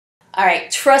All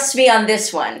right, trust me on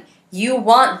this one. You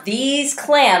want these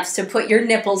clamps to put your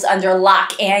nipples under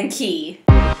lock and key.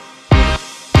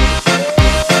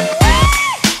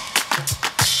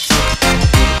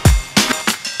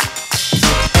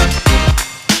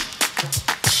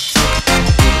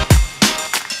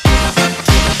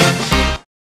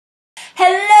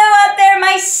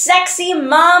 Sexy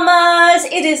mamas,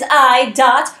 it is I,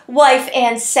 wife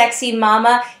and sexy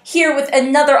mama, here with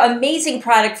another amazing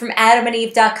product from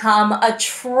AdamandEve.com, a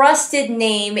trusted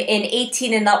name in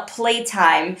 18 and up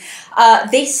playtime.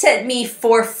 They sent me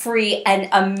for free an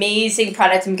amazing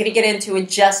product I'm going to get into in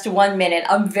just 1 minute.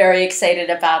 I'm very excited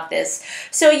about this.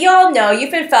 So y'all know,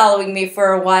 you've been following me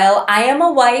for a while, I am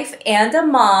a wife and a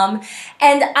mom,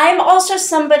 and I'm also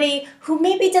somebody who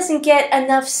maybe doesn't get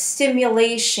enough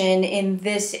stimulation in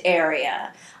this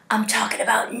area. I'm talking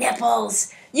about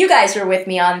nipples. You guys are with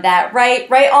me on that, right?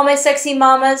 Right, all my sexy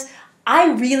mamas?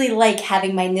 I really like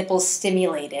having my nipples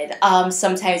stimulated.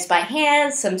 Sometimes by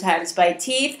hands, sometimes by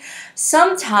teeth,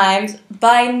 sometimes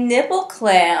by nipple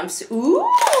clamps.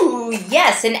 Ooh,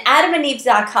 yes, and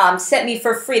AdamandEve.com sent me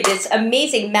for free this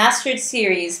amazing Mastered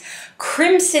Series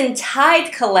Crimson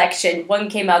Tide collection. One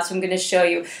came out, so I'm going to show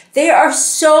you. They are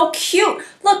so cute.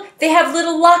 Look, they have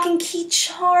little lock and key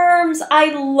charms.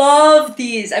 I love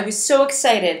these. I was so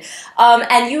excited.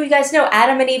 And you guys know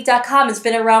AdamandEve.com has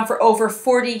been around for over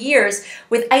 40 years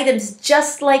with items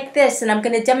just like this, and I'm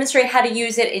going to demonstrate how to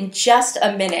use it in just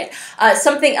a minute.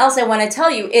 Something else I want to tell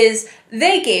you is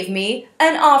they gave me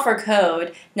an offer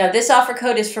code. Now, this offer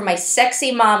code is for my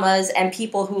sexy mamas and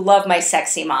people who love my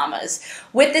sexy mamas.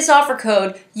 With this offer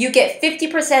code, you get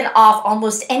 50% off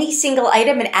almost any single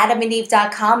item at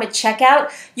AdamandEve.com at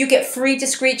checkout. You get free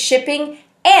discreet shipping,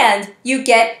 and you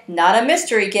get, not a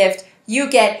mystery gift, you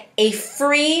get a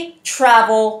free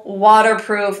travel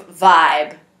waterproof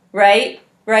vibe, right?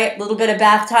 Right? A little bit of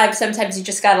bath time. Sometimes you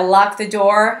just gotta lock the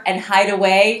door and hide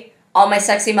away. All my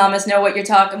sexy mamas know what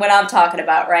I'm talking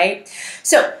about, right?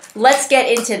 So let's get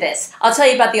into this. I'll tell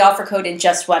you about the offer code in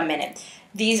just 1 minute.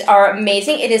 These are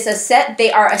amazing. It is a set.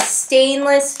 They are a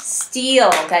stainless steel.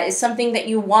 That is something that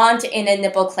you want in a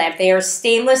nipple clamp. They are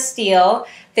stainless steel.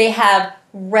 They have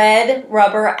red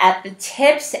rubber at the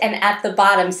tips and at the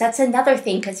bottoms. That's another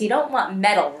thing, because you don't want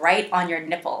metal right on your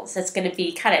nipples. That's going to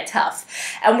be kind of tough.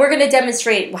 And we're going to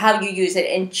demonstrate how you use it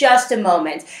in just a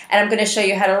moment. And I'm going to show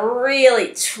you how to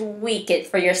really tweak it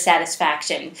for your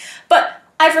satisfaction. But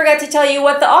I forgot to tell you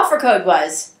what the offer code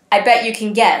was. I bet you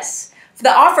can guess.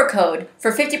 The offer code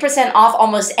for 50% off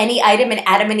almost any item at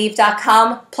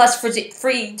AdamandEve.com, plus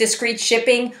free discreet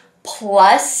shipping,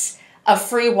 plus a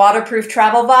free waterproof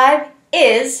travel vibe,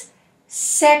 is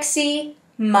Sexy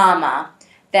Mama.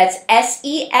 That's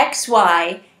S-E-X-Y-M-A-M-A.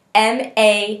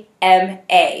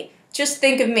 Just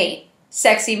think of me,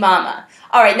 Sexy Mama.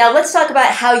 All right, now let's talk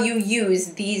about how you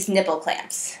use these nipple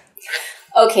clamps.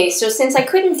 Okay, so since I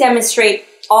couldn't demonstrate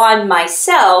on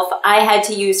myself, I had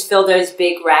to use Fildo's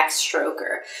Big Rack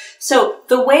Stroker. So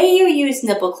the way you use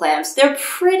nipple clamps, they're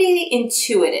pretty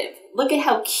intuitive. Look at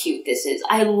how cute this is.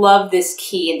 I love this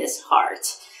key and this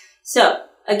heart. So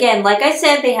again, like I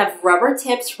said, they have rubber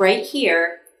tips right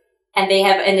here, and they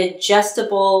have an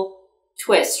adjustable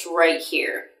twist right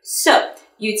here. So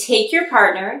you take your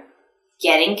partner,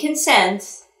 getting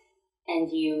consent,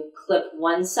 and you clip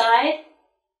one side,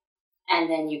 and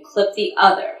then you clip the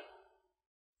other.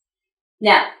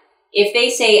 Now, if they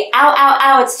say, ow, ow,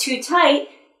 ow, it's too tight,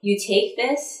 you take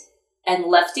this, and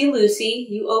lefty-loosey,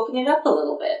 you open it up a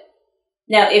little bit.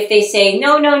 Now, if they say,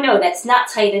 no, no, no, that's not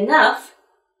tight enough,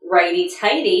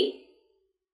 righty-tighty,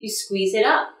 you squeeze it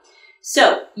up.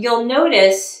 So you'll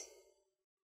notice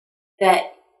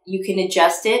that you can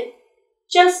adjust it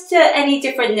just to any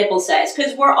different nipple size,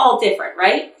 because we're all different,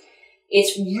 right?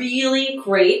 It's really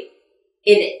great.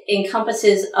 It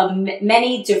encompasses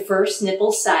many diverse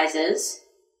nipple sizes.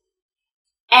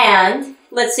 And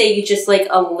let's say you just like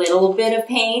a little bit of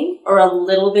pain or a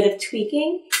little bit of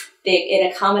tweaking,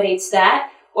 it accommodates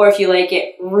that. Or if you like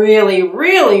it really,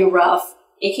 really rough,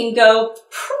 it can go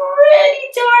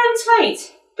pretty darn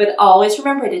tight. But always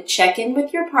remember to check in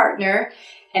with your partner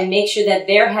and make sure that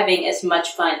they're having as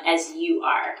much fun as you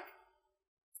are.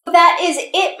 That is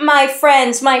it, my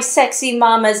friends, my sexy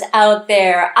mamas out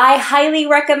there. I highly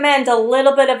recommend a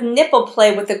little bit of nipple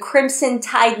play with the Crimson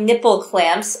Tide nipple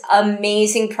clamps.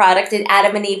 Amazing product at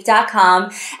AdamandEve.com.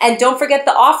 And don't forget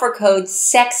the offer code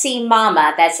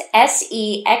SEXYMAMA. That's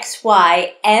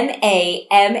SEXYMAMA.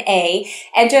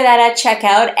 Enter that at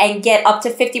checkout and get up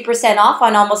to 50% off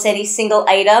on almost any single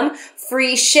item,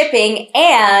 free shipping,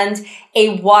 and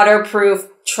a waterproof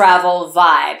travel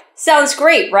vibe. Sounds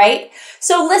great, right?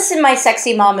 So listen, my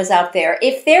sexy mamas out there,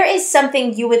 if there is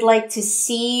something you would like to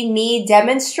see me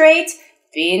demonstrate,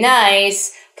 be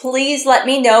nice. Please let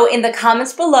me know in the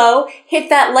comments below. Hit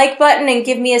that like button and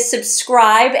give me a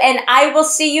subscribe, and I will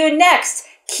see you next.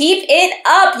 Keep it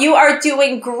up. You are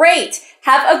doing great.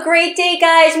 Have a great day,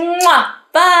 guys. Mwah.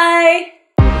 Bye.